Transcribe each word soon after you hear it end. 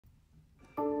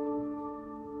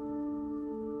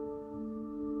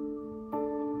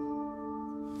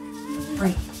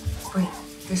Bree,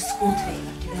 there's school today. You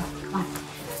have to get up. Come on.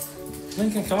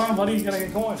 Lincoln, come on, buddy. You gotta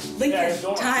get going.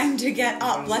 Lincoln, time to get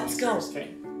up. Let's go. Okay.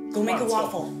 Go make a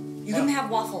waffle. You can have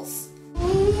waffles.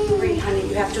 Bree, honey,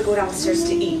 you have to go downstairs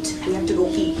to eat. We have to go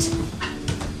eat.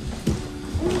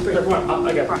 Bree, come on.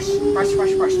 I got brush. Do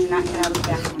not get out of the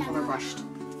bathroom until they're brushed.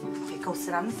 Okay, go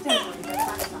sit on the stairs.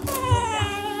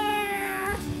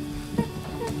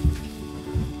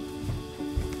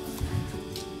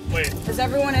 Wait. Is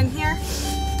everyone in here?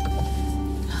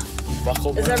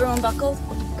 Buckled. Is everyone buckled?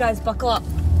 Guys, buckle up.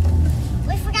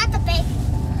 We forgot the baby.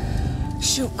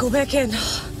 Shoot, go back in.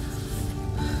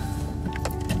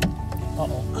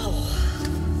 Uh-oh. Oh.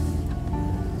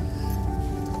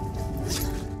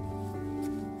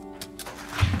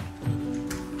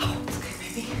 Okay,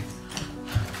 baby.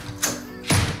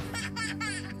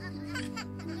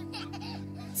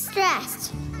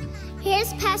 Stressed.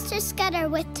 Here's Pastor Scudder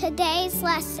with today's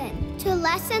lesson. To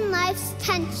lessen life's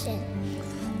tension.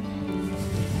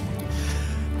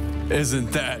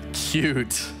 Isn't that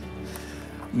cute?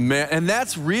 Man, and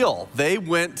that's real. They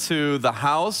went to the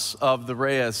house of the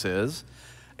Reyeses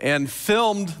and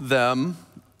filmed them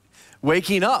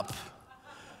waking up.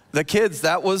 The kids,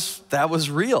 that was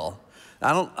real.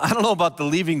 I don't know about the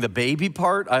leaving the baby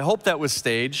part. I hope that was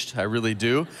staged. I really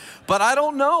do. But I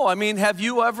don't know. I mean, have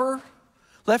you ever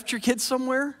left your kids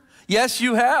somewhere? Yes,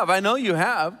 you have. I know you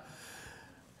have.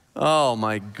 Oh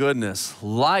my goodness.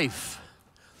 Life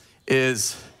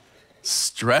is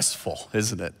stressful,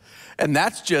 isn't it? And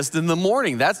that's just in the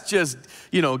morning. That's just,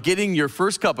 getting your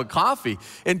first cup of coffee.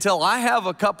 Until I have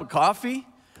a cup of coffee,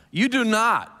 you do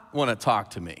not want to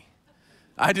talk to me.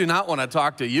 I do not want to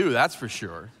talk to you, that's for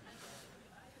sure.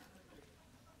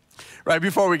 Right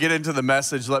before we get into the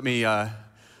message, let me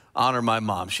honor my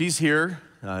mom. She's here.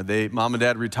 Mom and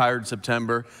Dad retired in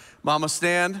September. Mama,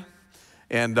 stand,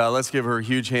 and let's give her a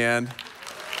huge hand.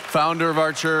 Founder of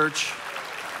our church.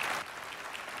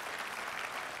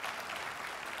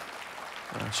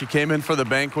 She came in for the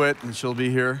banquet, and she'll be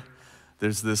here.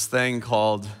 There's this thing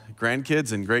called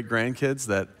grandkids and great-grandkids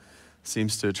that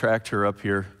seems to attract her up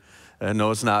here. No,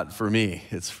 it's not for me.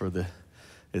 It's for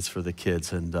the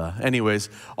kids. And anyways,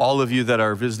 all of you that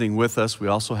are visiting with us, we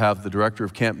also have the director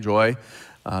of Camp Joy,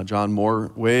 John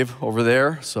Moore, wave over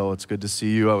there. So it's good to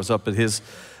see you. I was up at his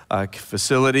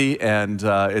facility, and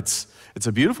it's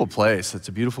a beautiful place. It's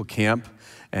a beautiful camp,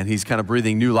 and he's kind of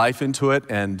breathing new life into it,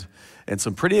 and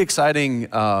some pretty exciting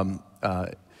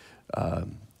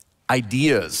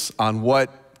ideas on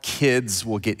what kids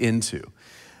will get into.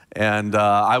 And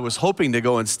I was hoping to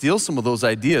go and steal some of those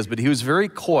ideas, but he was very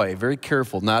coy, very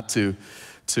careful not to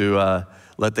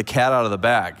let the cat out of the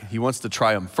bag. He wants to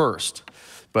try them first.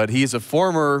 But he's a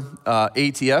former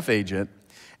ATF agent,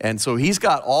 and so he's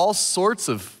got all sorts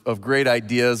of great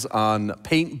ideas on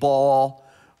paintball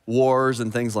wars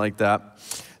and things like that.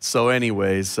 So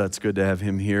anyways, it's good to have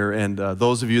him here. And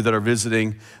those of you that are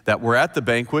visiting that were at the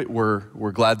banquet,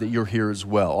 we're glad that you're here as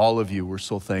well. All of you, we're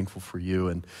so thankful for you,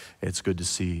 and it's good to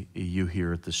see you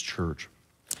here at this church.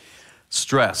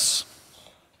 Stress.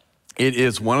 It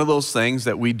is one of those things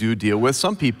that we do deal with.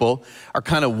 Some people are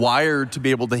kind of wired to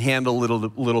be able to handle it a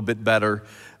little bit better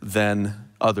than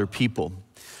other people.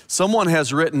 Someone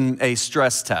has written a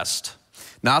stress test,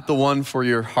 not the one for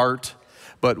your heart,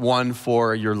 but one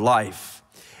for your life.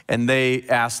 And they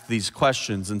ask these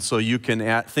questions, and so you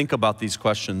can think about these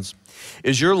questions.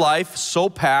 Is your life so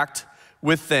packed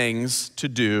with things to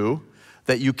do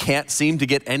that you can't seem to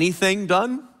get anything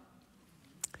done?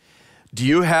 Do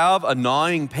you have a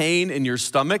gnawing pain in your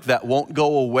stomach that won't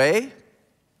go away?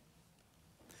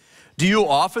 Do you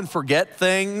often forget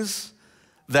things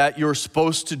that you're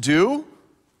supposed to do?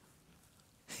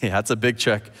 Yeah, that's a big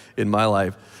check in my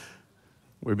life.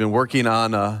 We've been working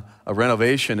on a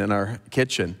renovation in our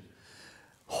kitchen.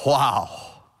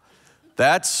 Wow,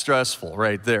 that's stressful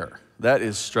right there. That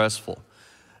is stressful.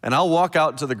 And I'll walk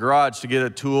out to the garage to get a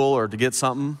tool or to get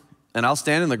something, and I'll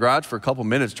stand in the garage for a couple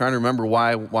minutes trying to remember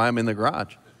why I'm in the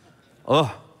garage.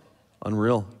 Oh,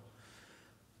 unreal.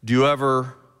 Do you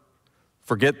ever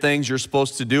forget things you're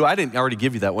supposed to do? I didn't already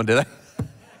give you that one, did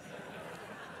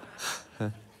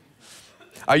I?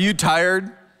 Are you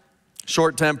tired,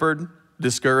 short-tempered,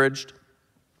 discouraged?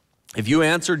 If you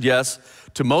answered yes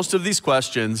to most of these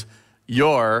questions,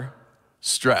 you're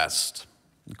stressed,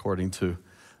 according to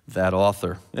that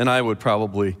author. And I would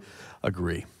probably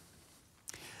agree.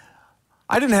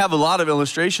 I didn't have a lot of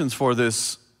illustrations for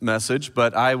this message,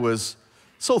 but I was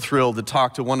so thrilled to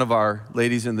talk to one of our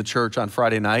ladies in the church on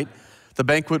Friday night. The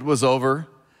banquet was over,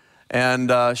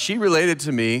 and she related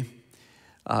to me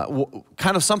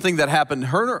kind of something that happened in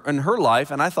her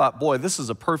life, and I thought, boy, this is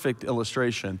a perfect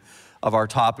illustration of our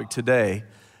topic today.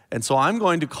 And so I'm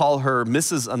going to call her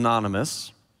Mrs.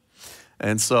 Anonymous.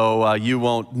 And so you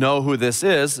won't know who this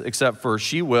is, except for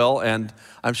she will, and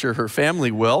I'm sure her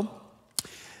family will.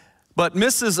 But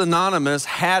Mrs. Anonymous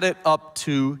had it up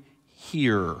to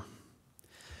here.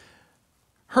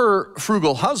 Her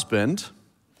frugal husband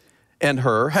and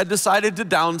her had decided to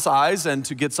downsize and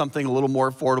to get something a little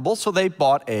more affordable, so they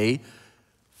bought a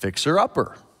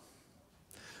fixer-upper.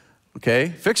 Okay,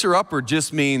 fixer-upper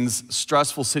just means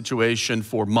stressful situation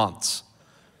for months.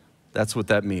 That's what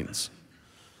that means.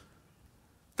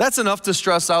 That's enough to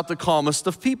stress out the calmest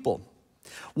of people.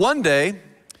 One day,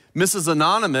 Mrs.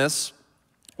 Anonymous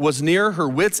was near her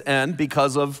wit's end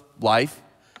because of life,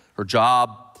 her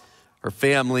job, her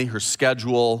family, her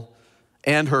schedule,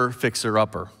 and her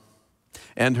fixer-upper,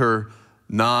 and her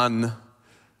non-crafty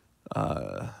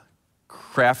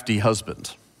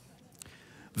husband.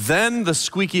 Then the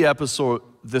squeaky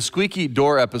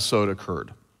door episode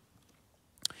occurred.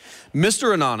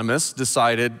 Mr. Anonymous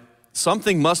decided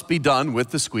something must be done with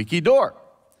the squeaky door.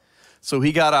 So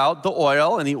he got out the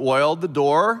oil and he oiled the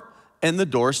door, and the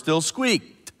door still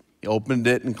squeaked. He opened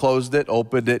it and closed it,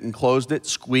 opened it and closed it,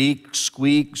 squeak,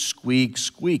 squeak, squeak,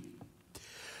 squeak.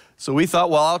 So we thought,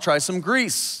 well, I'll try some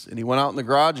grease. And he went out in the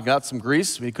garage and got some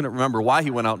grease. He couldn't remember why he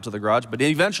went out into the garage, but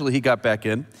eventually he got back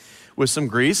in with some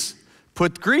grease,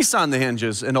 put grease on the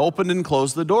hinges, and opened and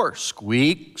closed the door.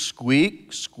 Squeak,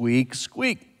 squeak, squeak,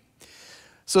 squeak.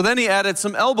 So then he added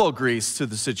some elbow grease to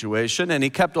the situation, and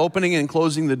he kept opening and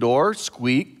closing the door.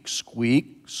 Squeak,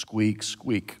 squeak, squeak,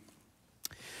 squeak.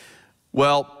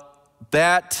 Well,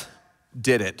 that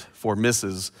did it for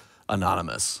Mrs.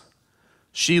 Anonymous.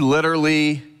 She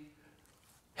literally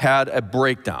had a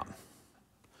breakdown.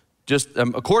 Just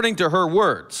according to her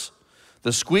words,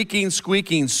 the squeaking,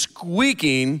 squeaking,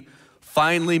 squeaking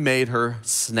finally made her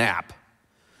snap.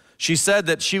 She said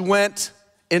that she went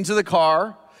into the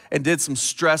car and did some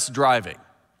stress driving. Do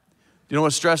you know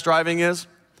what stress driving is?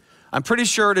 I'm pretty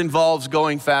sure it involves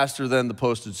going faster than the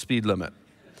posted speed limit.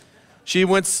 She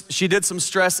did some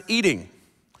stress eating.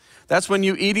 That's when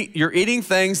you're eating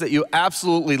things that you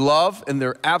absolutely love and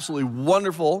they're absolutely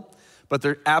wonderful, but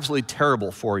they're absolutely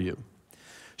terrible for you.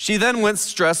 She then went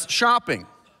stress shopping.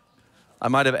 I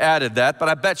might have added that, but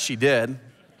I bet she did.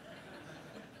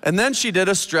 And then she did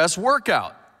a stress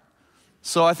workout.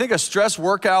 So I think a stress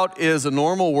workout is a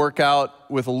normal workout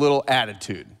with a little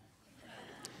attitude.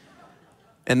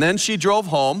 And then she drove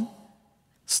home,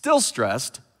 still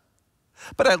stressed,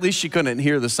 but at least she couldn't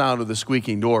hear the sound of the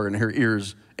squeaking door in her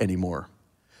ears anymore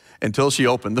until she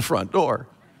opened the front door.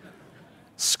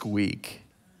 Squeak.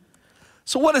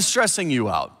 So what is stressing you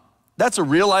out? That's a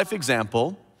real life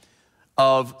example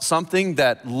of something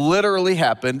that literally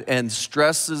happened and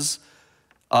stresses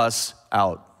us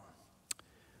out.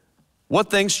 What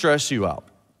things stress you out?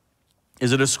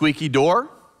 Is it a squeaky door?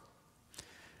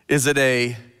 Is it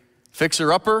a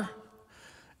fixer-upper?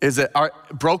 Is it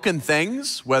broken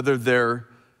things, whether they're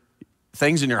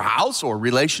things in your house or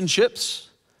relationships?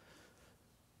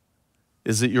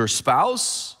 Is it your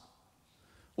spouse?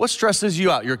 What stresses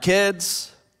you out? Your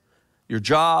kids? Your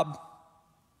job?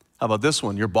 How about this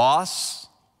one? Your boss?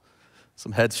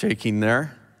 Some head shaking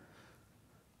there.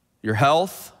 Your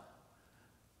health?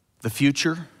 The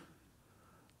future?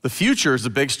 The future is a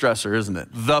big stressor, isn't it?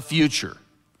 The future.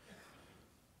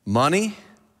 Money?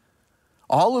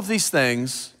 All of these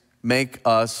things make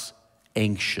us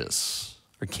anxious,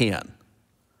 or can.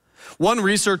 One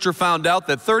researcher found out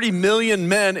that 30 million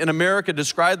men in America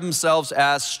describe themselves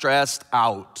as stressed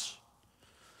out.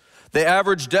 The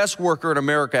average desk worker in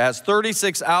America has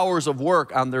 36 hours of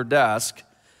work on their desk,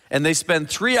 and they spend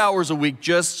 3 hours a week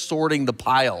just sorting the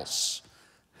piles.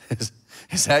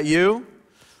 Is that you?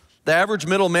 The average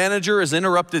middle manager is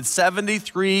interrupted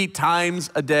 73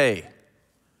 times a day.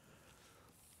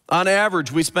 On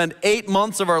average, we spend 8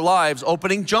 months of our lives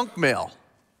opening junk mail.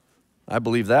 I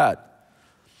believe that.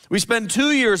 We spend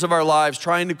 2 years of our lives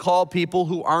trying to call people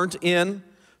who aren't in,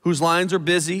 whose lines are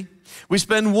busy. We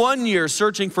spend 1 year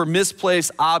searching for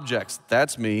misplaced objects.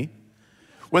 That's me.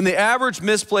 When the average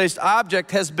misplaced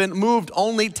object has been moved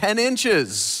only 10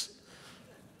 inches.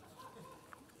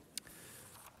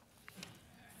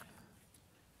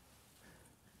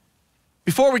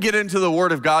 Before we get into the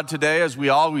Word of God today, as we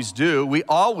always do, we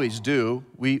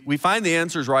find the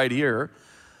answers right here.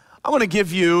 I want to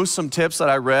give you some tips that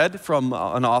I read from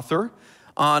an author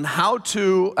on how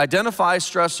to identify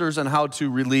stressors and how to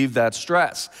relieve that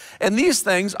stress. And these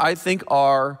things, I think,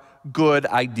 are good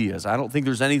ideas. I don't think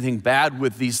there's anything bad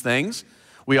with these things.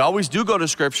 We always do go to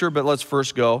Scripture, but let's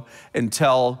first go and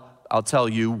I'll tell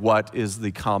you what is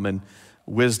the common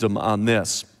wisdom on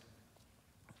this.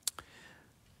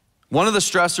 One of the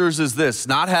stressors is this,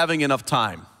 not having enough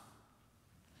time.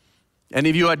 Any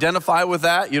of you identify with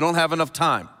that? You don't have enough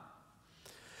time.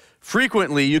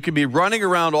 Frequently, you can be running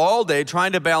around all day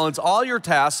trying to balance all your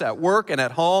tasks at work and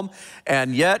at home,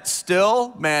 and yet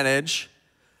still manage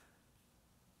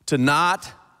to not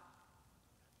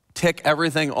tick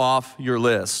everything off your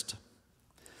list.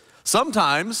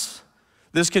 Sometimes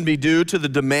this can be due to the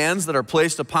demands that are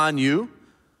placed upon you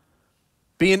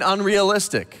being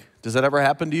unrealistic. Does that ever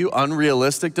happen to you?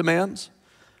 Unrealistic demands?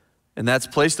 And that's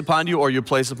placed upon you or you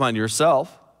place upon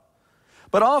yourself.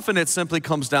 But often it simply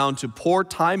comes down to poor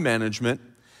time management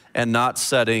and not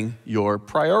setting your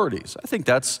priorities. I think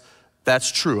that's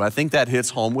true. I think that hits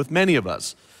home with many of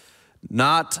us.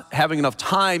 Not having enough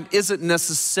time isn't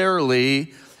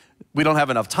necessarily, we don't have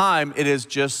enough time, it is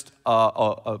just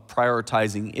a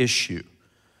prioritizing issue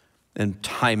and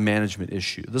time management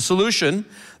issue. The solution,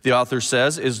 the author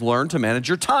says, is learn to manage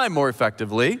your time more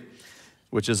effectively,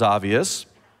 which is obvious.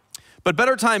 But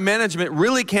better time management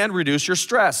really can reduce your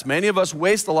stress. Many of us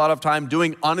waste a lot of time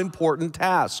doing unimportant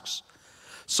tasks.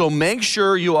 So make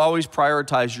sure you always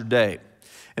prioritize your day.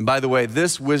 And by the way,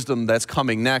 this wisdom that's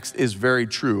coming next is very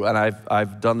true, and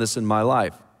I've done this in my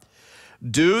life.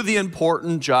 Do the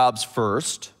important jobs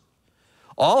first.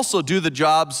 Also do the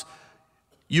jobs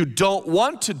you don't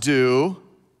want to do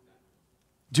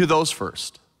those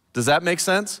first. Does that make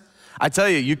sense? I tell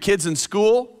you, you kids in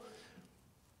school,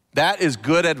 that is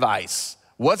good advice.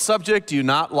 What subject do you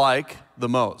not like the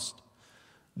most?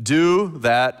 Do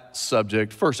that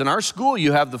subject first. In our school,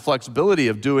 you have the flexibility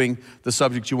of doing the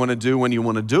subject you want to do when you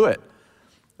want to do it.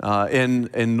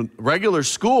 In regular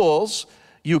schools,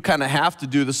 you kind of have to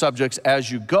do the subjects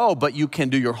as you go, but you can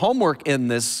do your homework in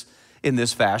this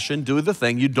fashion. Do the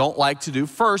thing you don't like to do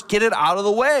first. Get it out of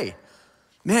the way.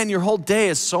 Man, your whole day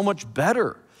is so much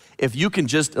better if you can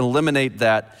just eliminate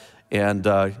that and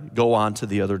go on to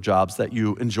the other jobs that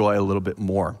you enjoy a little bit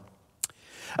more.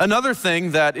 Another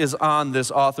thing that is on this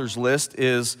author's list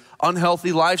is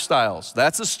unhealthy lifestyles.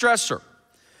 That's a stressor.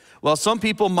 Well, some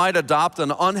people might adopt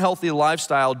an unhealthy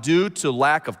lifestyle due to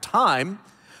lack of time.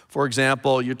 For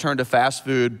example, you turn to fast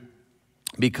food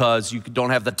because you don't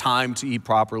have the time to eat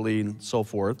properly and so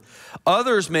forth.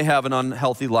 Others may have an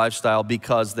unhealthy lifestyle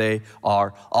because they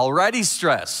are already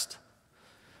stressed.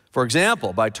 For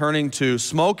example, by turning to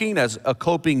smoking as a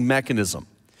coping mechanism.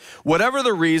 Whatever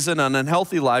the reason, an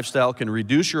unhealthy lifestyle can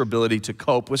reduce your ability to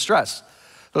cope with stress.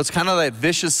 So it's kind of that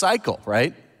vicious cycle,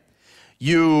 right?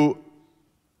 You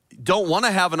don't want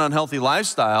to have an unhealthy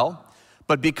lifestyle,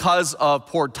 but because of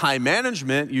poor time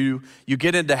management, you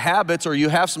get into habits or you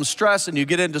have some stress and you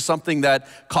get into something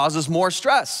that causes more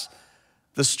stress.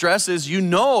 The stress is you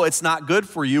know it's not good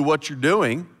for you what you're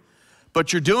doing,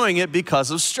 but you're doing it because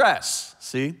of stress,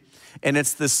 see? And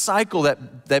it's this cycle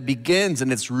that begins,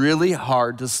 and it's really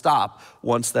hard to stop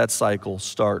once that cycle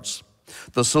starts.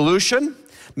 The solution?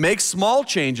 Make small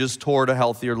changes toward a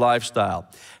healthier lifestyle.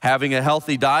 Having a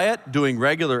healthy diet, doing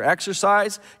regular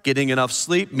exercise, getting enough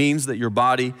sleep means that your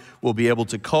body will be able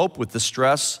to cope with the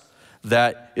stress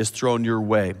that is thrown your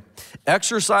way.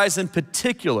 Exercise in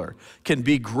particular can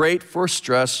be great for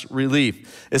stress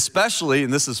relief, especially,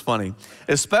 and this is funny,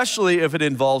 especially if it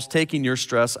involves taking your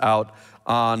stress out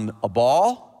on a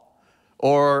ball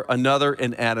or another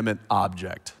inanimate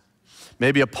object.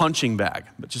 Maybe a punching bag,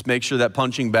 but just make sure that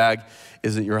punching bag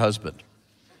isn't your husband.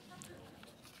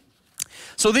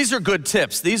 So these are good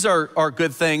tips. These are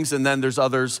good things, and then there's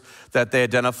others that they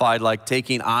identified, like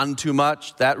taking on too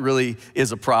much. That really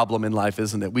is a problem in life,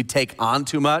 isn't it? We take on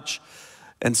too much,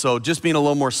 and so just being a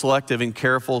little more selective and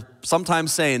careful,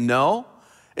 sometimes saying no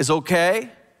is okay,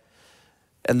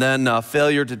 and then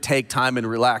failure to take time and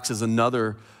relax is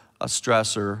another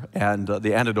stressor, and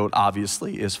the antidote,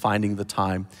 obviously, is finding the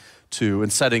time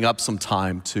and setting up some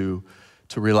time to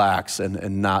relax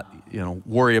and not,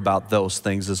 worry about those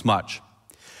things as much.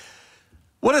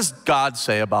 What does God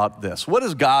say about this? What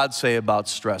does God say about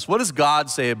stress? What does God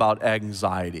say about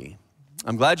anxiety?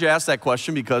 I'm glad you asked that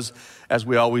question because, as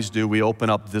we always do, we open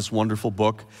up this wonderful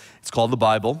book. It's called the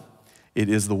Bible. It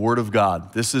is the Word of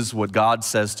God. This is what God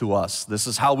says to us. This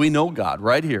is how we know God,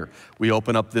 right here. We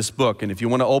open up this book. And if you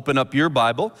want to open up your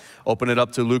Bible, open it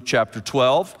up to Luke chapter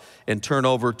 12 and turn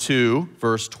over to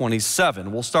verse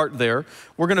 27. We'll start there.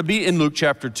 We're going to be in Luke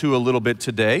chapter 2 a little bit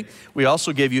today. We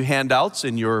also gave you handouts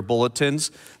in your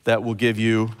bulletins that will give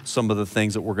you some of the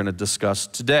things that we're going to discuss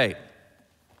today.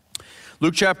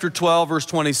 Luke chapter 12, verse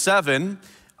 27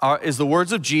 is the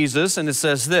words of Jesus, and it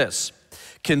says this: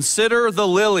 "Consider the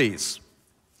lilies,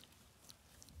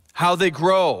 how they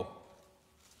grow.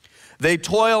 They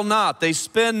toil not, they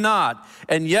spin not.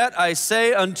 And yet I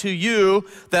say unto you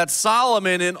that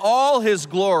Solomon in all his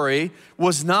glory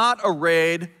was not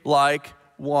arrayed like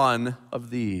one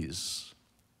of these.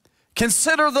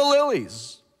 Consider the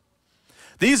lilies.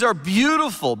 These are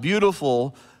beautiful,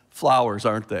 beautiful flowers,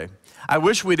 aren't they? I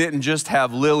wish we didn't just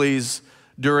have lilies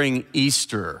during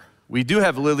Easter. We do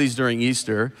have lilies during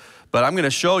Easter, but I'm going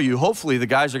to show you, hopefully the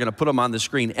guys are going to put them on the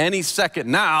screen any second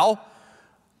now,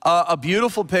 a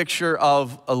beautiful picture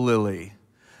of a lily.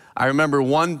 I remember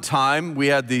one time we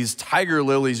had these tiger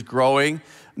lilies growing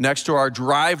next to our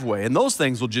driveway, and those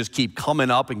things will just keep coming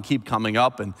up and keep coming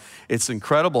up, and it's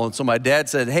incredible. And so my dad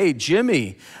said, hey,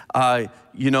 Jimmy,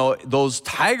 you know, those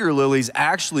tiger lilies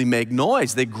actually make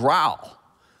noise. They growl.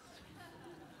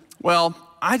 Well,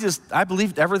 I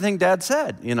believed everything Dad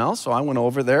said, you know, so I went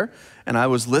over there and I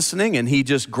was listening, and he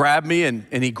just grabbed me and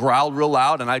he growled real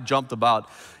loud, and I jumped about,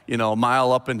 you know, a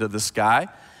mile up into the sky.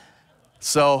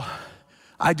 So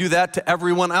I do that to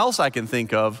everyone else I can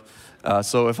think of.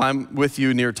 So if I'm with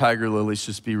you near tiger lilies,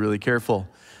 just be really careful.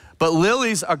 But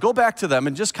lilies, go back to them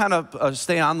and just kind of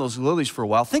stay on those lilies for a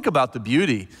while. Think about the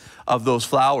beauty of those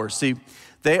flowers. See,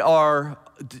 they are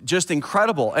just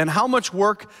incredible. And how much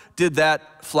work did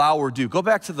that flower do? Go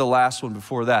back to the last one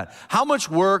before that. How much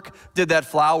work did that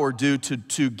flower do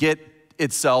to get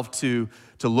itself to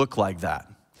look like that?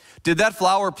 Did that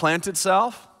flower plant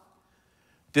itself?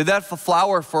 Did that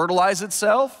flower fertilize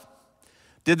itself?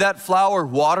 Did that flower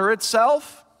water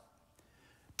itself?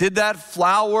 Did that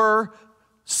flower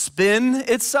spin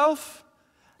itself?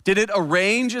 Did it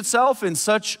arrange itself in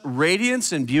such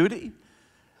radiance and beauty?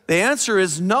 The answer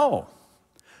is no.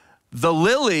 The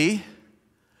lily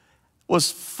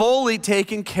was fully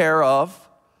taken care of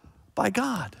by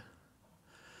God.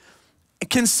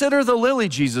 Consider the lily,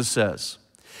 Jesus says.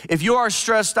 If you are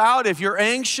stressed out, if you're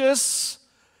anxious,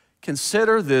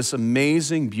 consider this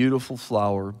amazing, beautiful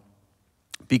flower,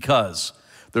 because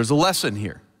there's a lesson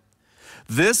here.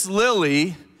 This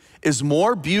lily is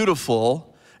more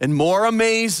beautiful and more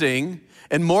amazing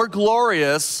and more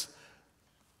glorious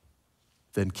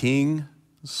than King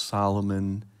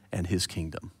Solomon and his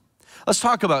kingdom. Let's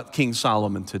talk about King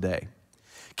Solomon today.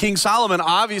 King Solomon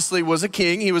obviously was a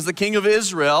king. He was the king of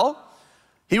Israel.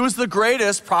 He was the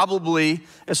greatest, probably,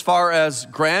 as far as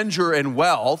grandeur and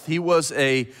wealth. He was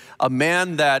a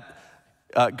man that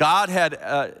God had,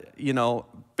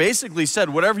 basically said,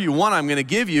 whatever you want, I'm going to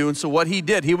give you. And so what he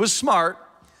did, he was smart.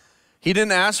 He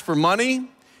didn't ask for money.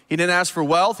 He didn't ask for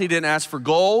wealth. He didn't ask for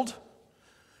gold.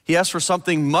 He asked for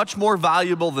something much more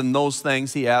valuable than those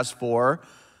things. He asked for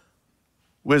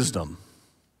wisdom.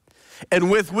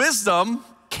 And with wisdom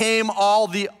came all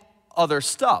the other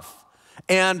stuff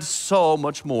and so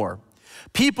much more.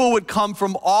 People would come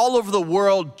from all over the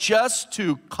world just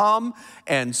to come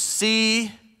and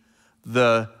see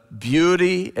the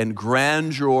beauty and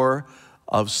grandeur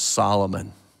of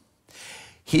Solomon.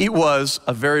 He was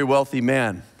a very wealthy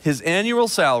man. His annual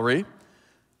salary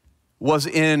was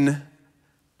in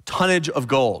tonnage of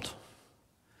gold.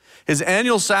 His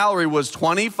annual salary was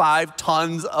 25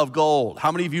 tons of gold.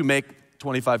 How many of you make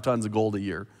 25 tons of gold a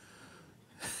year?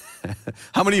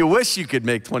 How many of you wish you could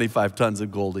make 25 tons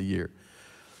of gold a year?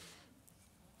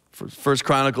 1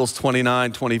 Chronicles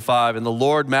 29:25, and the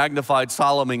Lord magnified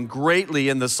Solomon greatly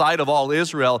in the sight of all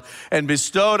Israel and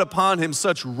bestowed upon him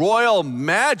such royal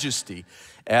majesty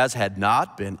as had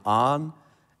not been on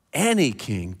any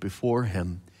king before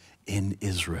him in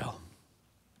Israel.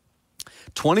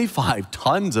 25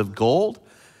 tons of gold,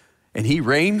 and he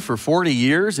reigned for 40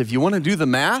 years. If you want to do the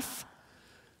math,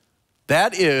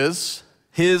 that is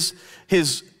his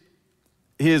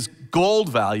gold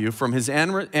value from his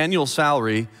annual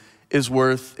salary is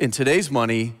worth, in today's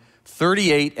money,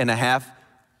 $38.5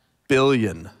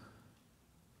 billion.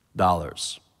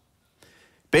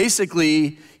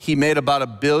 Basically, he made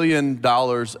about $1 billion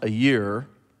a year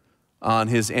on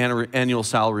his annual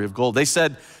salary of gold. They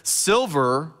said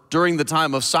silver during the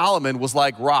time of Solomon was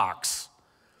like rocks.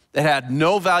 It had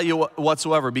no value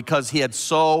whatsoever because he had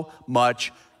so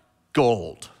much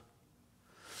gold.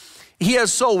 He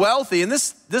is so wealthy, and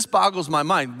this boggles my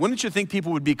mind. Wouldn't you think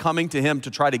people would be coming to him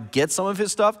to try to get some of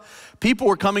his stuff? People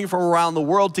were coming from around the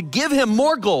world to give him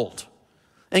more gold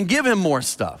and give him more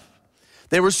stuff.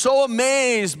 They were so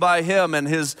amazed by him and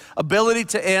his ability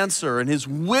to answer and his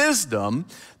wisdom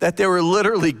that they were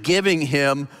literally giving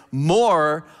him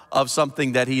more of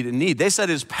something that he didn't need. They said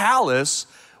his palace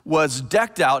was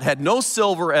decked out, had no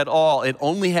silver at all. It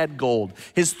only had gold.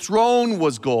 His throne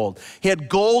was gold. He had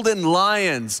golden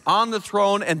lions on the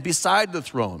throne and beside the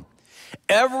throne.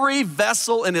 Every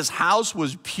vessel in his house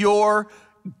was pure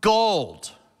gold.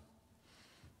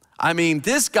 I mean,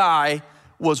 this guy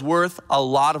was worth a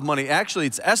lot of money. Actually,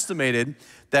 it's estimated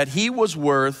that he was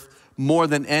worth more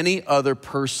than any other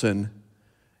person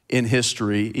in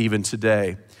history, even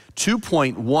today.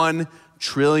 $2.1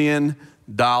 trillion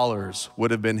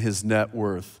would have been his net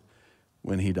worth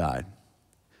when he died.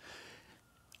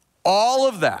 All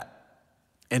of that,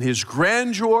 and his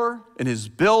grandeur, and his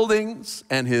buildings,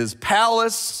 and his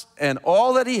palace, and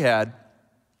all that he had,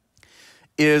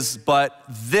 is but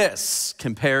this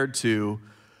compared to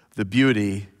the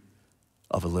beauty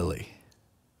of a lily.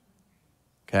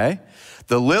 Okay?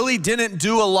 The lily didn't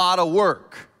do a lot of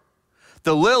work.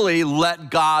 The lily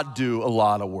let God do a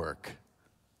lot of work.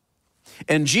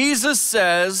 And Jesus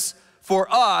says for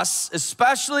us,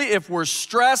 especially if we're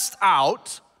stressed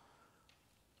out,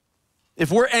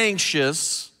 if we're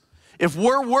anxious, if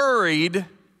we're worried,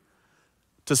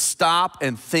 to stop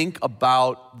and think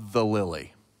about the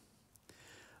lily.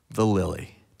 The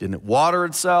lily. Didn't water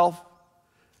itself,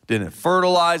 didn't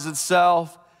fertilize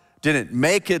itself, didn't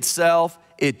make itself.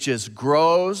 It just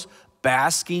grows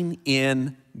basking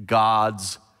in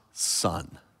God's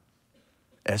sun.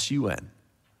 S-U-N.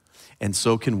 And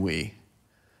so can we.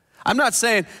 I'm not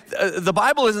saying, the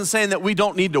Bible isn't saying that we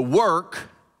don't need to work.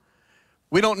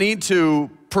 We don't need to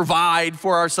provide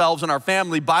for ourselves and our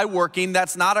family by working.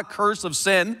 That's not a curse of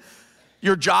sin.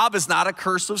 Your job is not a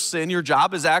curse of sin. Your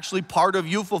job is actually part of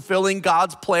you fulfilling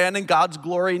God's plan and God's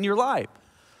glory in your life.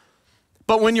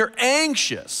 But when you're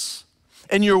anxious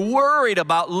and you're worried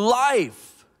about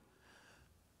life,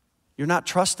 you're not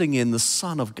trusting in the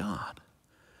Son of God.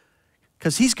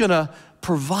 Because he's going to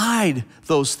provide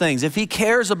those things. If he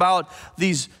cares about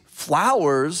these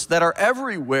flowers that are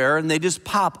everywhere and they just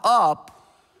pop up,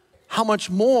 how much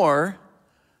more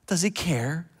does he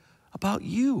care about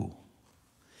you?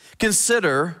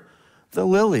 Consider the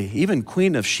lily. Even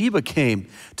Queen of Sheba came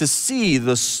to see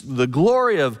the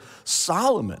glory of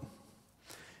Solomon.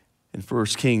 In 1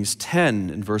 Kings 10,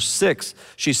 in verse 6,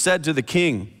 she said to the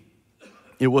king,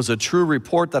 "It was a true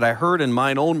report that I heard in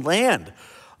mine own land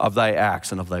of thy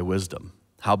acts and of thy wisdom.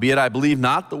 Howbeit I believe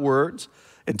not the words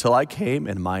until I came,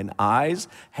 and mine eyes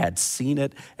had seen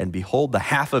it, and behold, the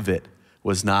half of it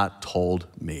was not told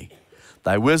me.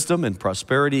 Thy wisdom and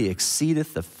prosperity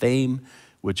exceedeth the fame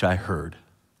which I heard."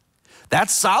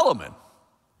 That's Solomon.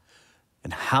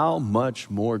 And how much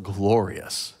more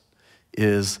glorious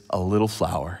is a little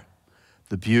flower?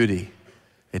 The beauty.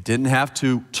 It didn't have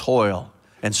to toil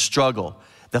and struggle.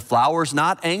 The flower's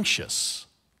not anxious.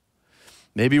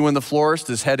 Maybe when the florist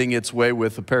is heading its way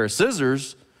with a pair of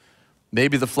scissors,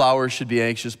 maybe the flower should be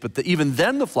anxious, but even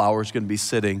then the flower is going to be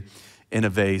sitting in a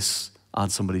vase on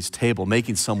somebody's table,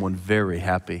 making someone very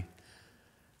happy.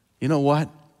 You know what?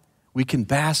 We can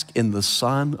bask in the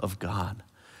Son of God.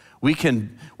 We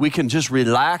can just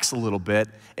relax a little bit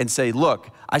and say,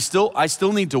 look, I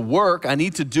still need to work. I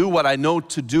need to do what I know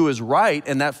to do is right,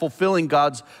 and that fulfilling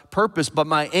God's purpose. But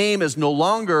my aim is no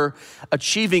longer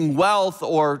achieving wealth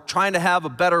or trying to have a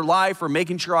better life or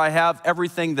making sure I have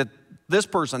everything that this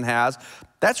person has.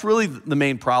 That's really the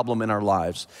main problem in our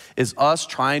lives, is us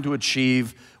trying to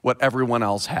achieve what everyone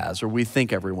else has or we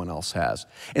think everyone else has,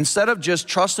 instead of just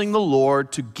trusting the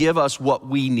Lord to give us what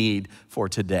we need for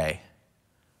today.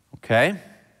 Okay?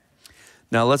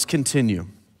 Now let's continue.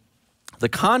 The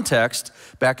context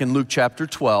back in Luke chapter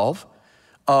 12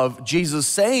 of Jesus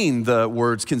saying the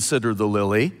words, "Consider the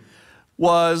lily,"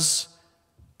 was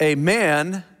a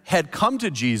man had come to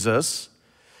Jesus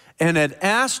and had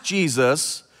asked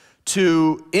Jesus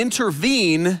to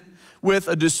intervene with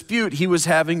a dispute he was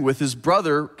having with his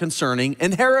brother concerning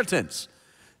inheritance.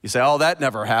 You say, oh, that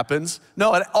never happens.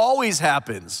 No, it always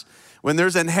happens. When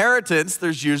there's inheritance,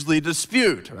 there's usually a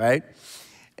dispute, right?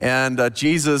 And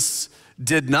Jesus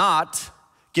did not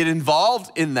get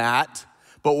involved in that,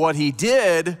 but what he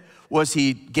did was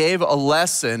he gave a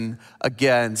lesson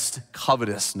against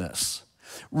covetousness.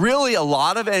 Really, a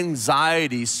lot of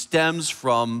anxiety stems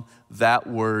from that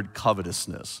word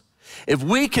covetousness. If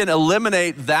we can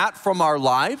eliminate that from our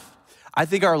life, I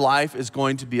think our life is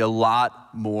going to be a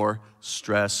lot more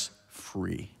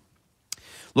stress-free.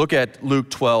 Look at Luke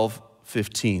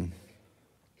 12:15.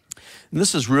 And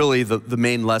this is really the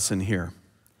main lesson here.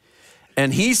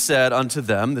 "And he said unto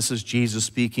them," this is Jesus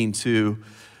speaking to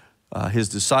his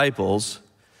disciples,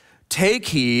 "Take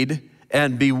heed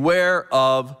and beware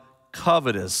of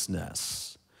covetousness.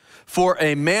 For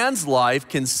a man's life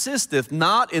consisteth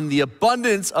not in the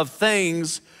abundance of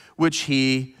things which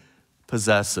he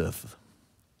possesseth."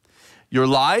 Your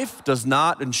life does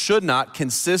not and should not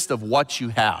consist of what you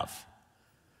have.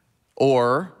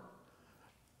 Or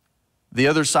the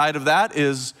other side of that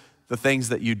is the things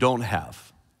that you don't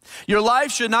have. Your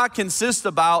life should not consist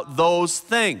about those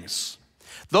things.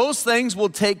 Those things will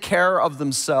take care of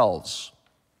themselves.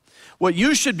 What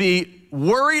you should be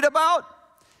worried about,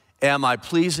 am I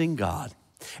pleasing God?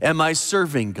 Am I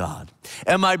serving God?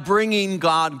 Am I bringing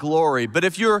God glory? But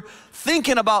if you're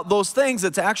thinking about those things,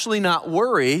 it's actually not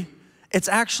worry. It's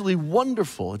actually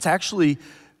wonderful. It's actually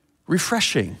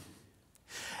refreshing.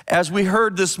 As we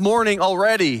heard this morning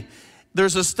already,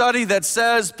 there's a study that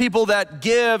says people that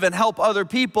give and help other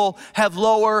people have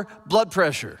lower blood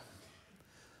pressure.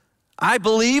 I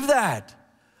believe that.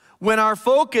 When our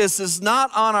focus is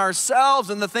not on ourselves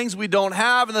and the things we don't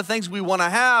have and the things we want to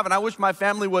have, and I wish my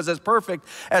family was as perfect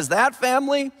as that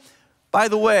family. By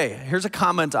the way, here's a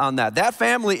comment on that. That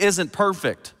family isn't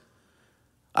perfect.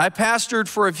 I pastored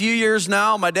for a few years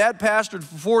now. My dad pastored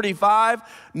for 45.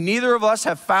 Neither of us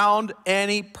have found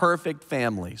any perfect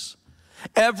families.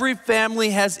 Every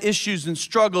family has issues and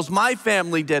struggles. My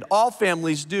family did. All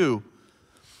families do.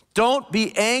 Don't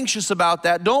be anxious about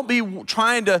that. Don't be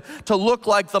trying to look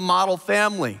like the model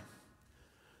family.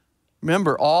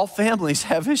 Remember, all families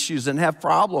have issues and have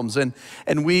problems, and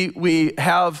we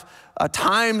have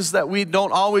times that we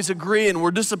don't always agree, and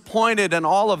we're disappointed and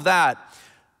all of that.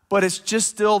 But it's just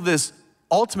still this,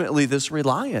 ultimately, this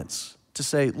reliance to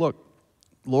say, look,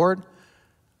 Lord,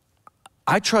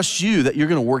 I trust you that you're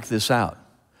going to work this out.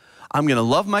 I'm going to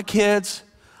love my kids.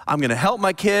 I'm going to help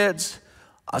my kids.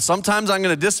 Sometimes I'm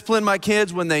going to discipline my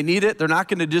kids when they need it. They're not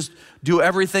going to just do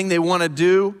everything they want to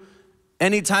do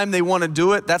anytime they want to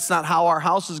do it. That's not how our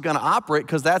house is going to operate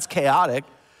because that's chaotic.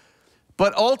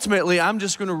 But ultimately, I'm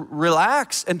just going to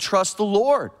relax and trust the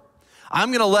Lord. I'm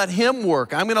going to let him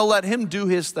work. I'm going to let him do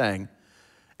his thing.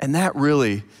 And that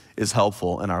really is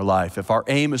helpful in our life. If our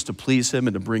aim is to please him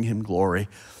and to bring him glory,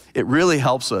 it really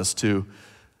helps us to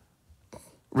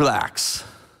relax.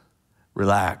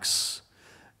 Relax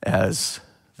as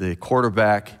the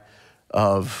quarterback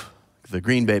of the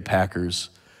Green Bay Packers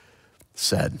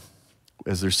said,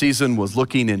 as their season was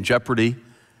looking in jeopardy,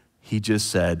 he just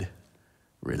said,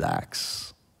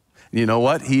 relax. You know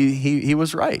what? He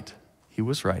was right. He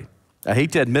was right. I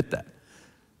hate to admit that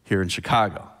here in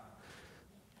Chicago.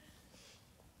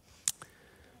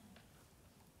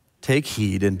 Take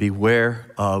heed and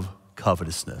beware of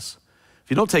covetousness.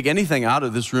 If you don't take anything out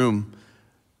of this room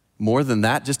more than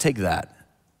that, just take that.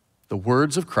 The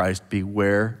words of Christ,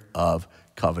 beware of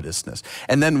covetousness.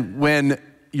 And then when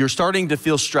you're starting to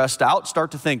feel stressed out,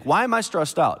 start to think, why am I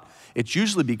stressed out? It's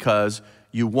usually because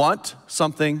you want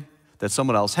something that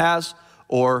someone else has,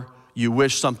 or you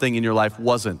wish something in your life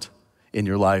wasn't in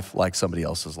your life like somebody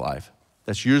else's life.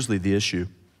 That's usually the issue.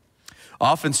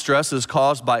 Often stress is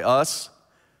caused by us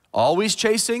always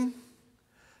chasing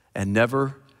and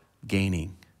never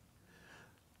gaining.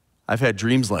 I've had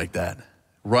dreams like that.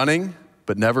 Running,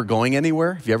 but never going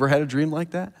anywhere. Have you ever had a dream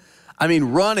like that? I mean,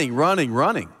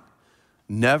 running,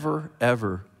 never,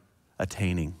 ever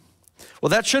attaining. Well,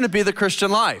 that shouldn't be the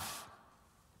Christian life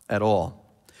at all.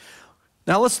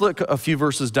 Now let's look a few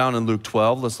verses down in Luke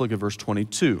 12. Let's look at verse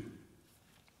 22.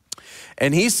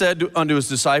 And he said unto his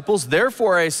disciples,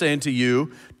 therefore I say unto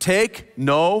you, take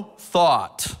no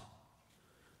thought.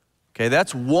 Okay,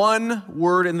 that's one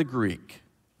word in the Greek,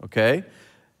 okay?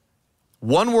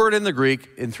 One word in the Greek.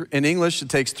 In English, it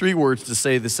takes three words to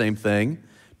say the same thing.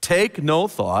 Take no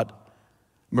thought,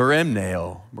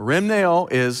 merimneo.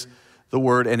 Merimneo is the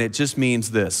word, and it just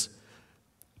means this,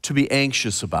 to be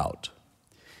anxious about,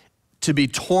 to be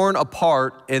torn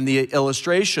apart, and the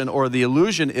illustration or the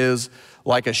illusion is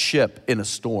like a ship in a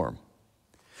storm.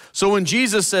 So when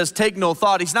Jesus says, take no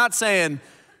thought, he's not saying,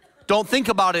 don't think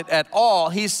about it at all.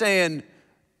 He's saying,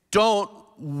 don't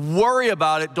worry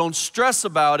about it, don't stress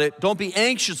about it, don't be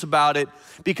anxious about it,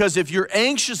 because if you're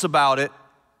anxious about it,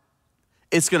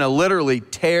 it's gonna literally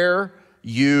tear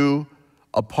you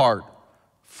apart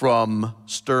from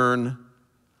stern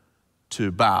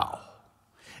to bow.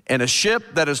 And a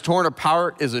ship that is torn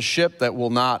apart is a ship that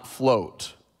will not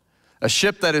float. A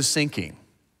ship that is sinking.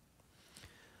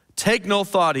 Take no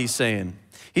thought, he's saying.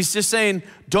 He's just saying,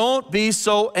 don't be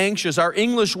so anxious. Our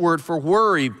English word for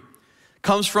worry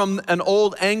comes from an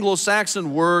old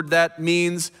Anglo-Saxon word that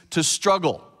means to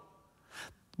struggle.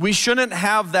 We shouldn't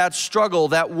have that struggle,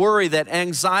 that worry, that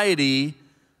anxiety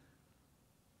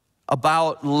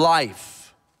about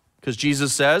life. Because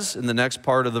Jesus says in the next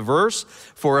part of the verse,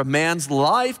 for a man's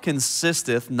life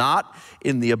consisteth not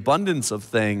in the abundance of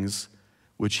things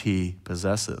which he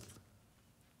possesseth.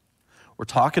 We're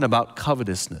talking about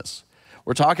covetousness.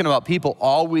 We're talking about people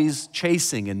always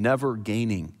chasing and never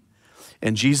gaining.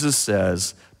 And Jesus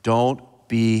says, don't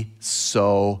be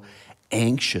so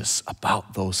anxious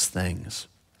about those things.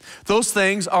 Those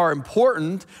things are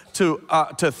important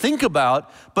to think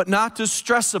about, but not to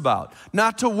stress about,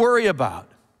 not to worry about.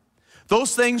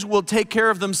 Those things will take care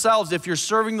of themselves if you're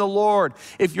serving the Lord,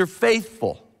 if you're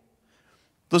faithful.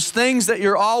 Those things that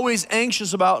you're always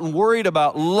anxious about and worried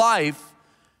about, life,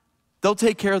 they'll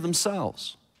take care of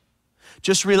themselves.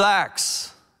 Just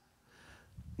relax.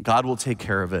 God will take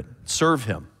care of it. Serve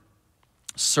Him.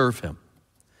 Serve Him.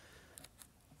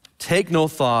 Take no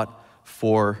thought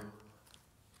for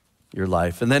your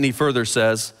life. And then he further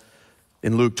says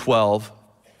in Luke 12,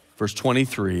 verse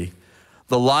 23,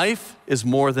 the life is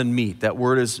more than meat. That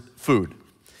word is food.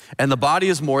 And the body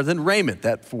is more than raiment.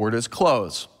 That word is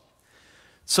clothes.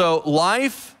 So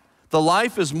the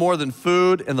life is more than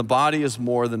food, and the body is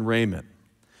more than raiment.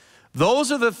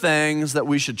 Those are the things that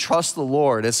we should trust the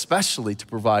Lord, especially to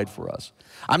provide for us.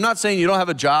 I'm not saying you don't have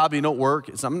a job, you don't work.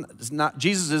 It's not,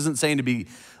 Jesus isn't saying to be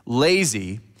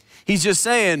lazy. He's just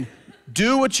saying,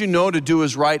 do what you know to do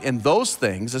is right, and those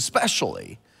things,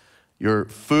 especially your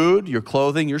food, your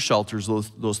clothing, your shelters,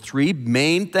 those three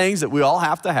main things that we all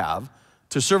have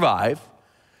to survive,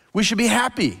 we should be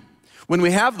happy when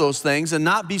we have those things and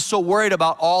not be so worried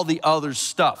about all the other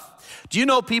stuff. Do you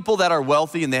know people that are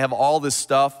wealthy and they have all this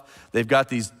stuff? They've got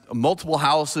these multiple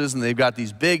houses and they've got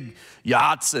these big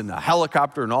yachts and a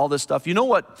helicopter and all this stuff. You know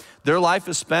what their life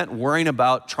is spent worrying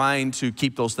about? Trying to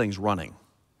keep those things running.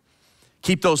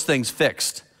 Keep those things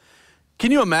fixed.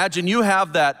 Can you imagine you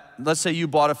have that, let's say you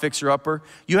bought a fixer-upper.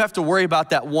 You have to worry about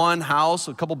that one house,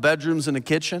 a couple bedrooms and a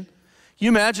kitchen. Can you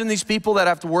imagine these people that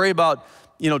have to worry about,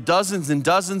 dozens and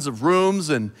dozens of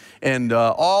rooms and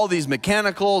all these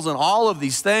mechanicals and all of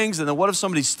these things? And then what if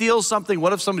somebody steals something?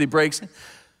 What if somebody breaks it?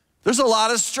 There's a lot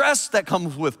of stress that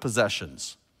comes with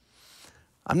possessions.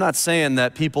 I'm not saying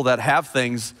that people that have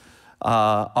things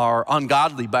are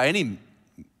ungodly by any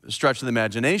stretch of the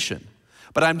imagination.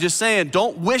 But I'm just saying,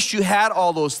 don't wish you had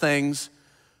all those things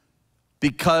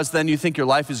because then you think your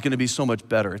life is going to be so much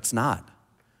better. It's not.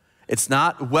 It's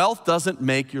not. Wealth doesn't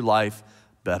make your life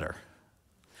better.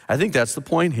 I think that's the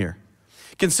point here.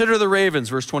 Consider the ravens,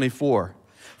 verse 24.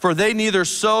 For they neither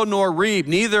sow nor reap,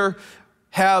 neither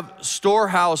have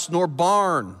storehouse nor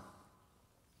barn,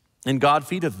 and God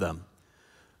feedeth them.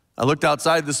 I looked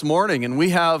outside this morning and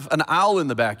we have an owl in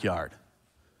the backyard.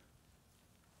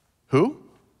 Who?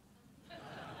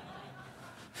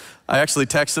 I actually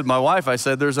texted my wife. I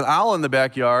said, there's an owl in the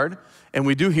backyard, and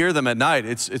we do hear them at night.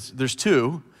 There's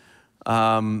two.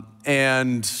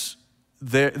 And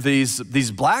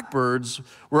these blackbirds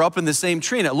were up in the same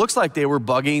tree, and it looks like they were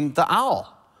bugging the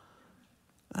owl.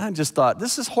 I just thought,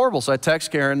 this is horrible. So I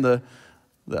text Karen, the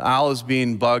owl is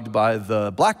being bugged by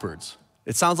the blackbirds.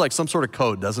 It sounds like some sort of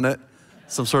code, doesn't it?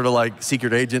 Some sort of like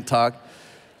secret agent talk.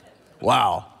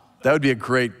 Wow, that would be a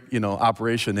great,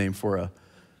 operation name for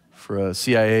a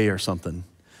CIA or something.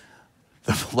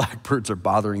 The blackbirds are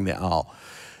bothering the owl.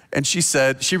 And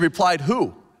she replied,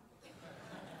 who?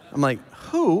 I'm like,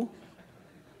 who?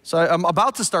 So I'm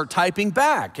about to start typing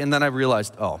back, and then I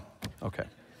realized, oh, okay.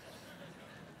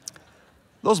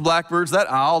 Those blackbirds, that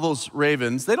owl, those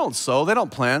ravens, they don't sow, they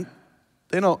don't plant,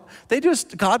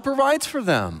 God provides for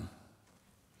them.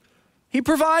 He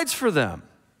provides for them.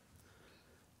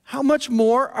 How much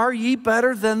more are ye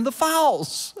better than the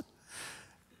fowls?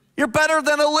 You're better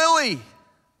than a lily.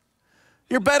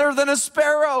 You're better than a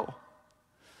sparrow.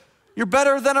 You're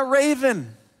better than a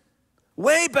raven.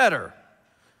 Way better.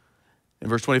 In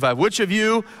verse 25, which of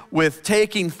you with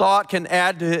taking thought can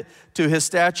add to his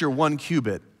stature 1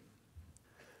 cubit?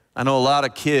 I know a lot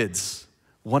of kids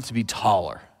want to be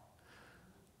taller.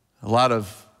 A lot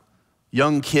of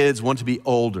young kids want to be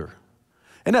older.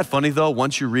 Isn't that funny though?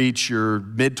 Once you reach your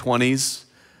mid-20s,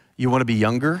 you want to be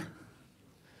younger.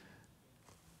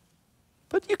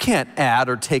 But you can't add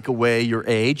or take away your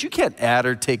age. You can't add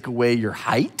or take away your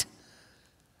height.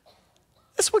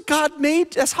 That's what God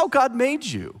made. That's how God made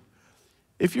you.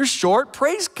 If you're short,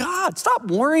 praise God. Stop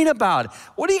worrying about it.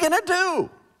 What are you going to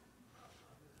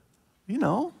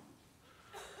do?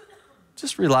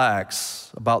 Just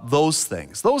relax about those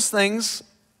things. Those things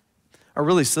are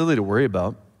really silly to worry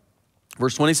about.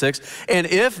 Verse 26, and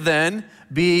if then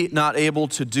be not able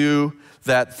to do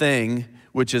that thing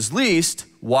which is least,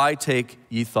 why take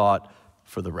ye thought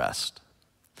for the rest?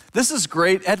 This is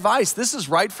great advice. This is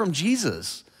right from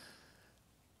Jesus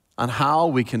on how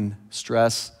we can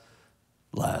stress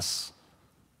less.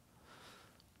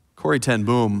 Corrie ten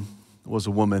Boom was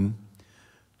a woman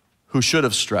who should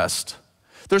have stressed.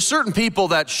 There's certain people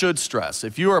that should stress.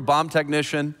 If you are a bomb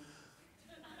technician,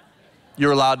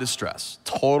 you're allowed to stress.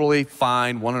 Totally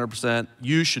fine, 100%.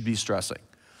 You should be stressing.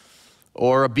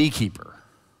 Or a beekeeper.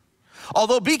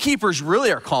 Although beekeepers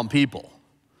really are calm people.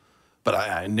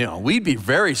 But we'd be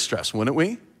very stressed, wouldn't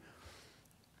we?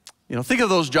 Think of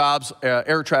those jobs,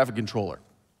 air traffic controller.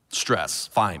 Stress,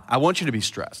 fine. I want you to be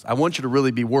stressed. I want you to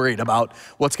really be worried about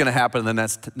what's going to happen in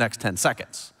the next 10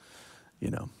 seconds,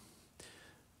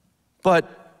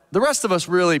 But the rest of us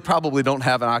really probably don't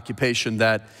have an occupation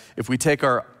that if we take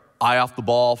our eye off the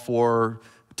ball for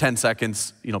 10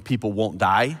 seconds, people won't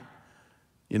die.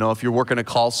 If you're working a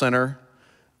call center,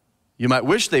 you might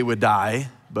wish they would die,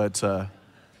 but,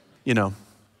 we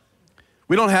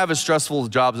don't have as stressful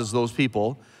jobs as those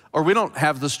people, or we don't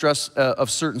have the stress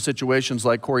of certain situations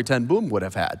like Corrie ten Boom would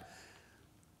have had.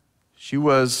 She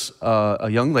was a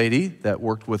young lady that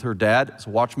worked with her dad as a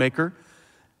watchmaker.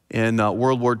 In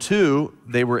World War II,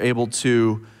 they were able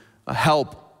to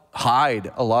help hide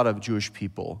a lot of Jewish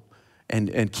people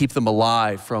and keep them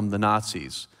alive from the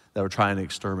Nazis that were trying to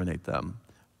exterminate them.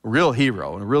 A real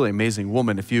hero and a really amazing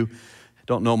woman. If you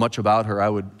don't know much about her, I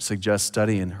would suggest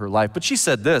studying her life. But she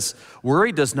said this: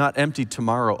 worry does not empty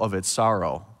tomorrow of its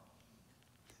sorrow.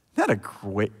 Isn't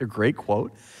that a great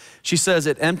quote? She says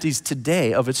it empties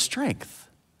today of its strength.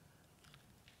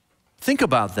 Think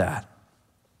about that.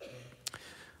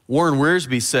 Warren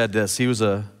Wiersbe said this. He was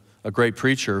a great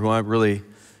preacher who I really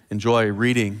enjoy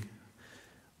reading.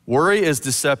 Worry is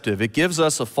deceptive. It gives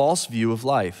us a false view of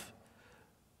life,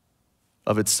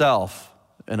 of itself,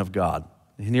 and of God.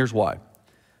 And here's why.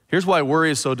 Here's why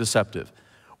worry is so deceptive.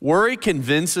 Worry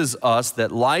convinces us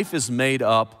that life is made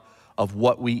up of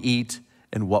what we eat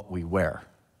and what we wear.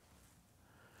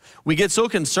 We get so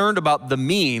concerned about the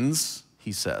means,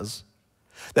 he says,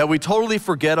 that we totally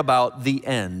forget about the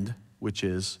end, which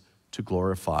is to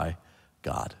glorify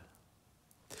God.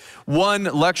 One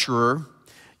lecturer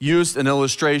used an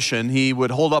illustration. He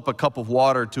would hold up a cup of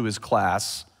water to his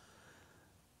class,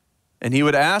 and he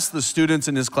would ask the students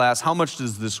in his class, how much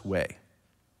does this weigh?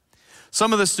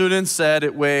 Some of the students said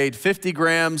it weighed 50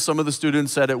 grams. Some of the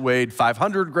students said it weighed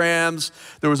 500 grams.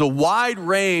 There was a wide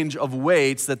range of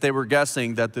weights that they were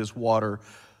guessing that this water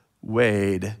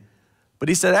weighed. But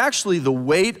he said, actually, the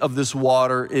weight of this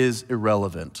water is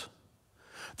irrelevant.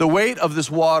 The weight of this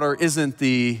water isn't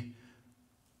the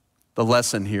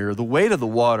lesson here. The weight of the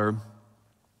water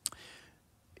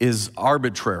is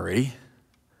arbitrary.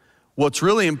 What's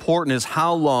really important is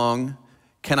how long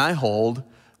can I hold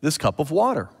this cup of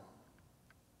water?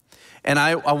 And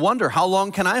I wonder, how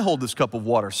long can I hold this cup of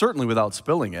water? Certainly without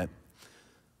spilling it.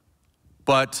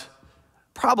 But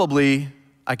probably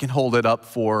I can hold it up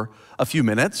for a few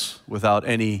minutes without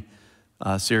any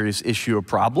serious issue or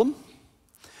problem.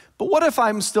 But what if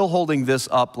I'm still holding this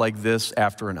up like this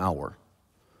after an hour?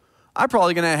 I'm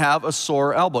probably going to have a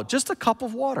sore elbow. Just a cup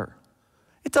of water.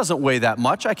 It doesn't weigh that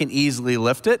much. I can easily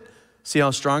lift it. See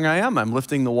how strong I am? I'm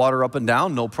lifting the water up and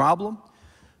down, no problem.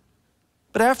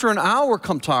 But after an hour,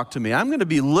 come talk to me. I'm going to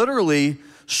be literally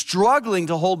struggling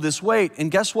to hold this weight. And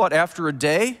guess what? After a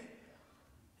day,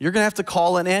 you're going to have to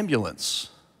call an ambulance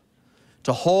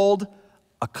to hold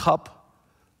a cup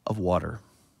of water.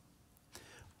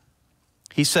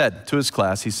 He said to his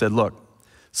class, he said, look,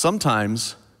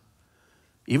 sometimes,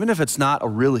 even if it's not a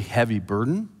really heavy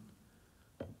burden,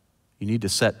 you need to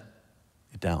set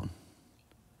it down.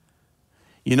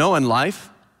 In life,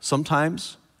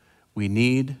 sometimes we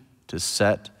need to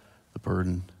set the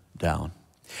burden down.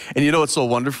 And what's so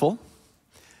wonderful?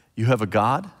 You have a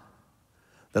God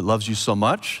that loves you so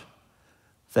much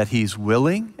that he's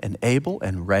willing and able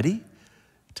and ready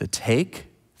to take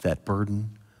that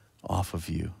burden off of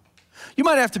you. You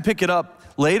might have to pick it up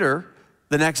later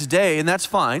the next day, and that's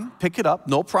fine. Pick it up,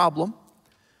 no problem.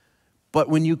 But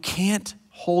when you can't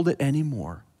hold it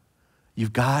anymore,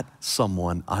 you've got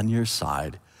someone on your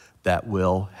side that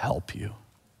will help you.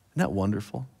 Isn't that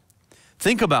wonderful?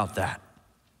 Think about that.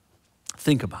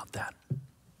 Think about that.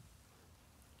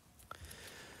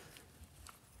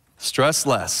 Stress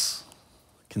less.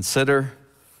 Consider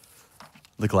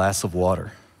the glass of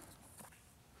water.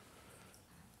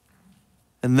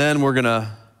 And then we're going to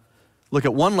look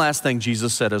at one last thing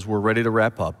Jesus said as we're ready to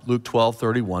wrap up. Luke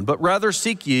 12:31. But rather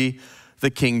seek ye the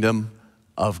kingdom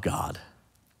of God,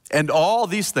 and all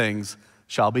these things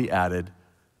shall be added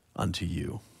unto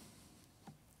you.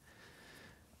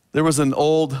 There was an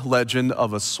old legend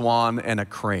of a swan and a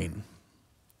crane.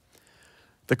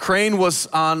 The crane was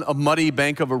on a muddy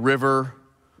bank of a river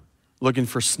looking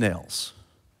for snails.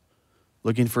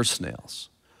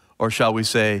 Or shall we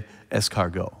say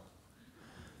escargot.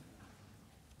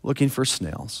 Looking for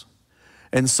snails.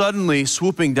 And suddenly,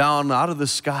 swooping down out of the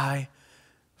sky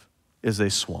is a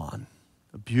swan.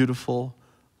 A beautiful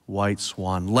white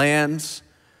swan lands,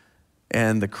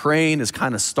 and the crane is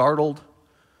kind of startled.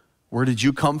 Where did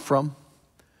you come from?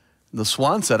 The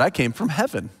swan said, I came from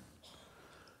heaven.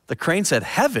 The crane said,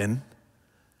 heaven?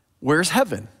 Where's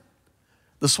heaven?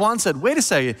 The swan said, wait a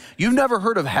second, you've never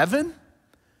heard of heaven?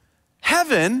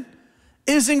 Heaven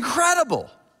is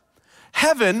incredible.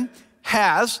 Heaven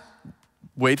has,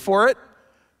 wait for it,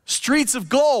 streets of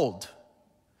gold.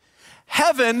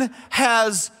 Heaven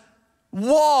has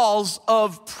walls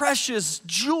of precious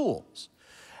jewels.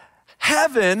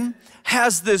 Heaven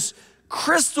has this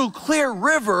crystal clear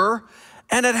river,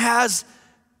 and it has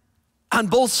on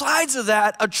both sides of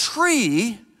that a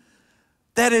tree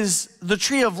that is the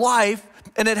tree of life,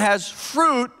 and it has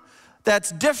fruit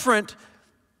that's different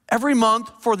every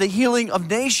month for the healing of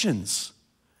nations.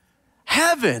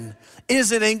 Heaven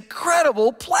is an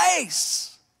incredible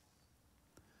place.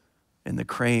 And the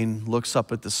crane looks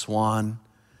up at the swan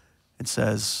and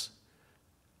says,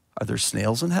 are there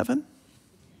snails in heaven?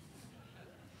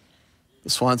 The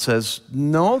swan says,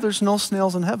 no, there's no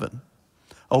snails in heaven.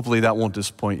 Hopefully that won't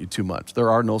disappoint you too much. There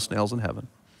are no snails in heaven.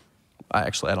 I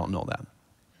don't know that.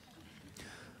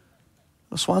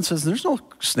 The swan says, there's no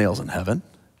snails in heaven.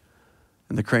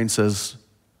 And the crane says,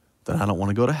 then I don't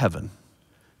want to go to heaven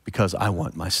because I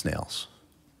want my snails.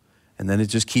 And then it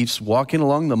just keeps walking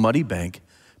along the muddy bank,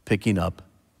 picking up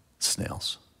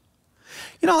snails.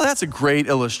 You know, that's a great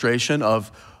illustration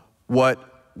of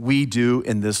what we do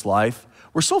in this life.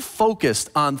 We're so focused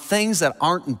on things that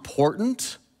aren't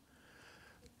important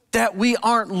that we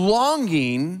aren't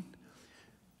longing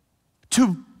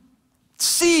to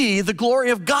see the glory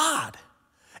of God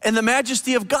and the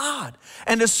majesty of God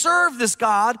and to serve this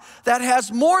God that has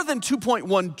more than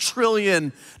 $2.1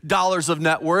 trillion of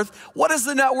net worth. What is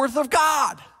the net worth of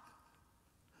God?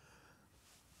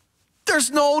 There's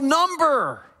no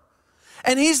number.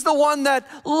 And he's the one that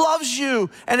loves you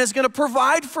and is going to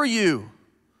provide for you.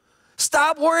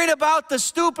 Stop worrying about the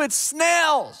stupid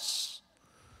snails.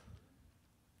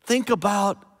 Think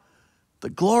about the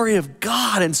glory of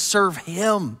God and serve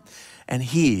him, and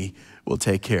he will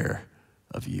take care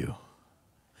of you.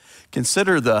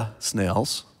 Consider the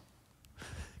snails.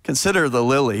 Consider the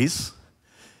lilies.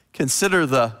 Consider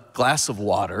the glass of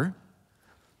water.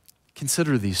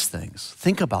 Consider these things.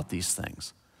 Think about these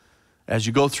things. As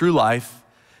you go through life,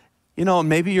 you know,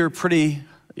 maybe you're pretty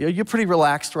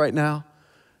relaxed right now.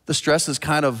 The stress has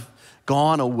kind of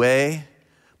gone away,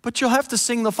 but you'll have to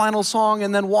sing the final song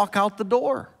and then walk out the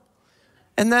door.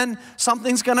 And then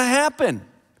something's gonna happen.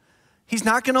 He's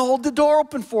not gonna hold the door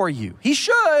open for you. He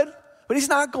should, but he's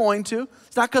not going to.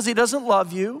 It's not because he doesn't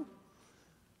love you.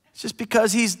 It's just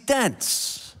because he's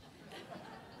dense.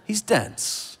 He's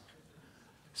dense.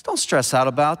 Just don't stress out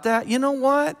about that. You know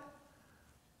what?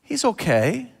 He's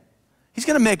okay. He's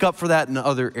gonna make up for that in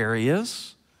other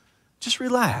areas. Just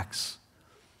relax.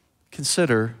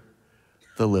 Consider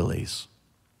the lilies.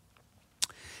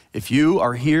 If you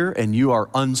are here and you are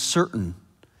uncertain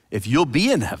if you'll be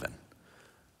in heaven,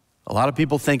 a lot of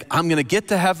people think, I'm gonna get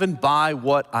to heaven by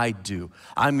what I do.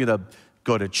 I'm gonna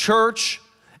go to church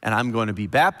and I'm going to be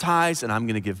baptized and I'm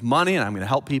gonna give money and I'm gonna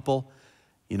help people.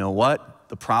 You know what?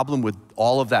 The problem with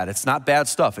all of that, it's not bad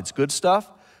stuff, it's good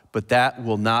stuff, but that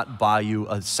will not buy you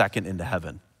a second into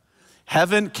heaven.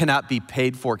 Heaven cannot be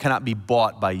paid for, cannot be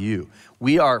bought by you.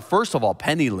 We are, first of all,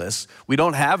 penniless. We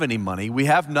don't have any money. We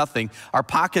have nothing. Our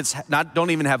pockets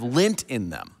don't even have lint in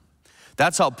them.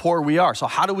 That's how poor we are. So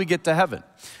how do we get to heaven?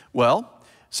 Well,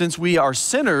 since we are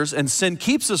sinners and sin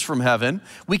keeps us from heaven,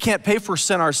 we can't pay for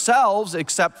sin ourselves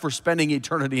except for spending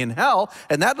eternity in hell,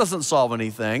 and that doesn't solve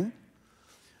anything.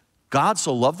 God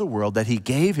so loved the world that he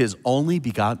gave his only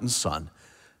begotten Son,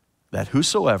 that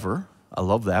whosoever, I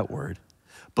love that word,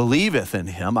 believeth in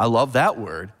him, I love that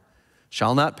word,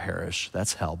 shall not perish,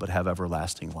 that's hell, but have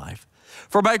everlasting life.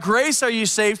 For by grace are you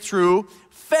saved through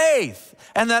faith,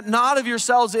 and that not of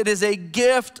yourselves, it is a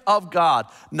gift of God,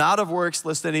 not of works,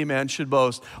 lest any man should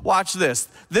boast. Watch this.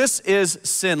 This is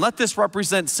sin. Let this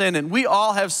represent sin, and we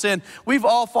all have sinned. We've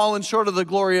all fallen short of the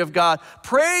glory of God.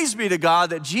 Praise be to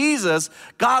God that Jesus,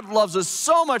 God loves us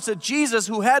so much that Jesus,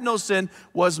 who had no sin,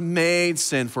 was made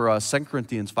sin for us. 2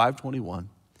 Corinthians 5:21,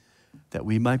 that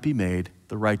we might be made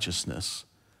the righteousness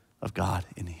of God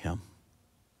in him.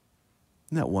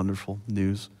 Isn't that wonderful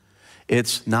news?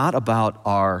 It's not about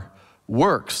our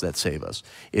works that save us.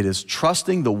 It is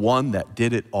trusting the one that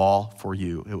did it all for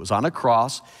you. It was on a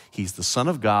cross. He's the Son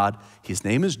of God. His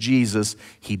name is Jesus.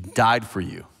 He died for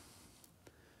you.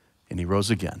 And he rose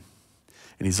again.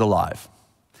 And he's alive.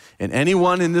 And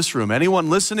anyone in this room, anyone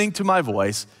listening to my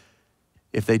voice,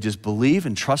 if they just believe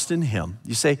and trust in him,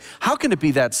 you say, how can it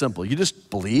be that simple? You just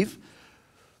believe?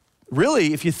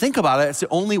 Really, if you think about it, it's the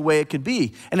only way it could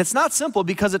be. And it's not simple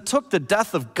because it took the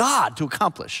death of God to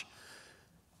accomplish.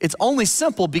 It's only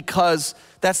simple because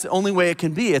that's the only way it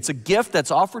can be. It's a gift that's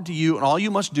offered to you, and all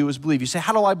you must do is believe. You say,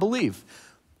 how do I believe?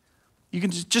 You can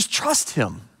just trust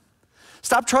him.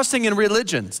 Stop trusting in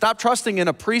religion. Stop trusting in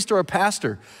a priest or a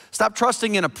pastor. Stop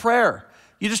trusting in a prayer.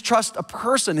 You just trust a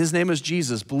person. His name is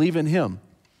Jesus. Believe in him,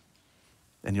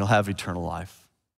 and you'll have eternal life.